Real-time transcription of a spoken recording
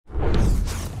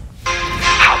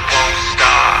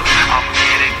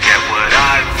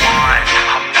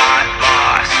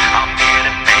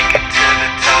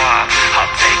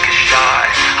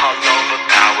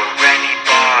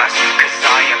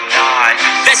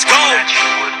let's go.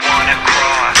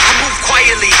 I move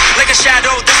quietly, like a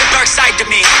shadow, there's a dark side to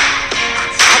me.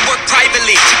 I work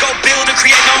privately, to go build and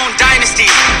create my own dynasty.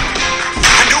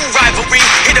 A new rivalry,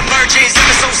 it emerges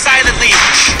ever so silently.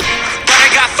 But I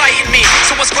got fight in me,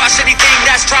 so I'll squash anything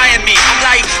that's trying me. I'm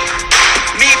like,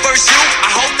 me versus you, I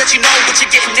hope that you know what you're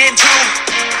getting into.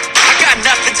 I got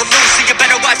nothing to lose, so you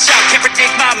better watch out, can't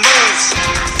predict my moves.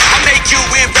 I'll make you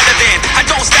irrelevant, I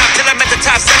don't stop till I'm at the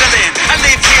top settling. I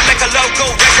live here like a local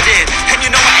resident, and you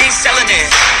know I ain't selling it.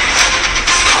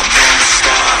 I won't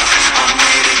stop, I'm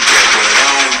here to get what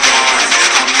I want.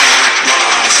 I'm not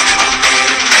lost, I'm here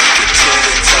to make it to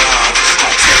the top.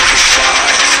 I'll take a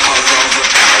shot, I'll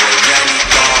overpower any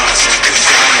boss. Cause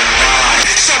I am not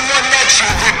someone that you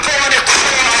would wanna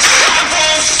cross. I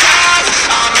won't stop,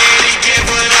 I'm here to get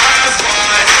what I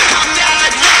want. I'm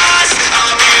not lost,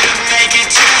 I'm here to make it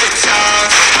to the top.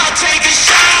 I'll take a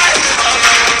shot, I'll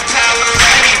overpower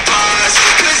any boss.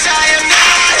 Cause I am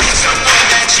not someone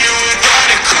that you would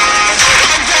wanna cross.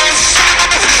 I won't stop,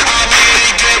 I'm here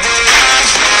to get what I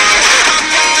want. I'm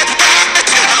not lost,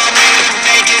 I'm here to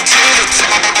make it to the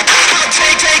top. I'll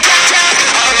take a shot,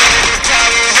 I'll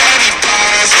overpower any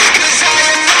boss. Cause I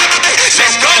am not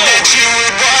someone that you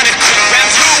would wanna cross.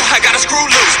 Round two, I gotta screw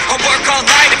loose. I'll work all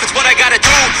night if it's what I gotta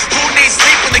do. Who needs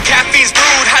sleep when the caffeine's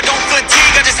brewed? I don't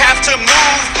fatigue, I just have to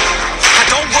move. I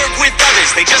don't work with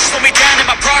others, they just slow me down and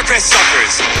my progress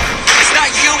suffers. It's not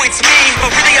you, it's me,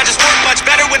 but really I just work much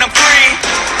better when I'm free.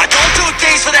 I don't do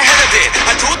things for the hell of it,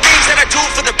 I